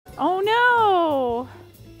Oh no!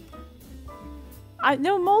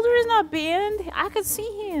 No, Mulder is not banned. I could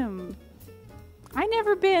see him. I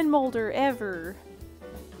never ban Mulder ever.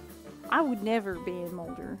 I would never ban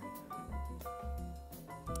Mulder.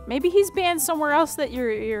 Maybe he's banned somewhere else that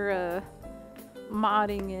you're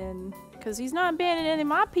modding in, because he's not banned in any of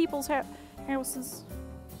my people's houses.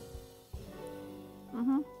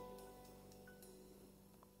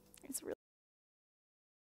 It's really.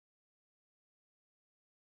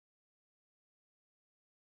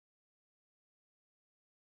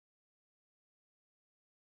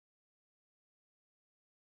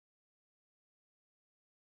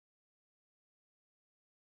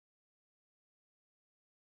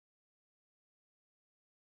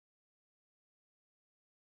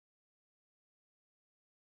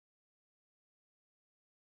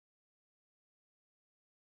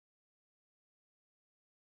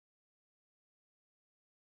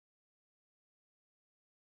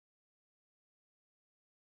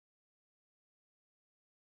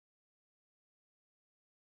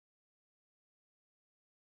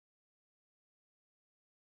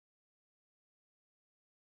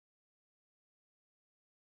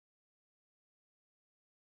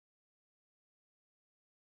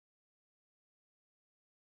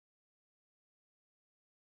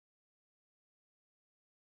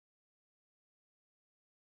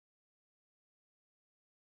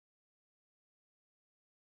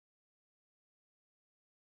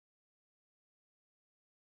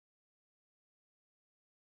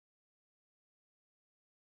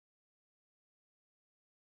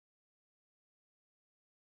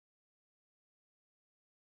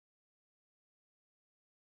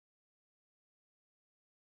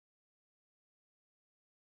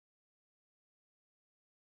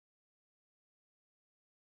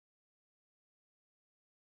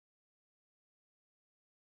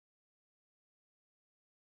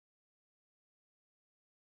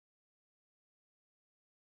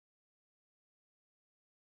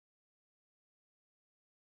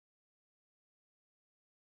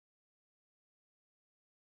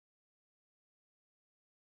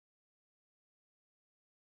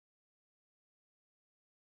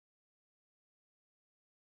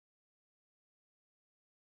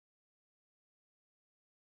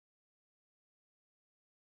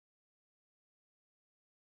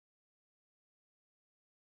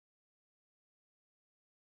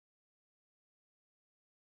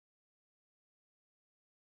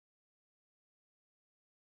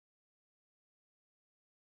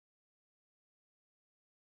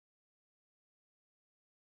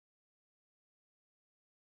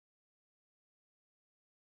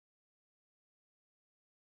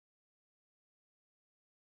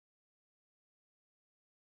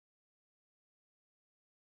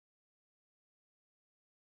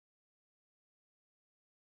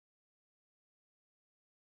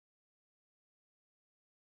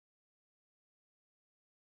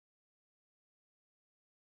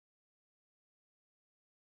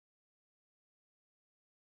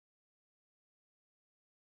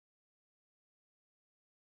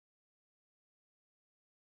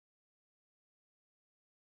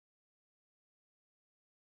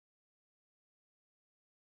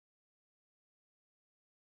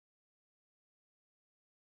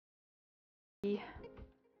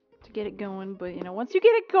 To get it going, but you know, once you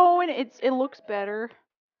get it going, it looks better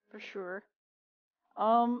for sure.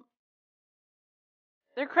 Um,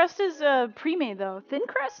 their crust is pre-made though, thin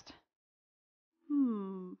crust.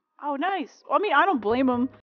 Oh, nice. Well, I mean, I don't blame them.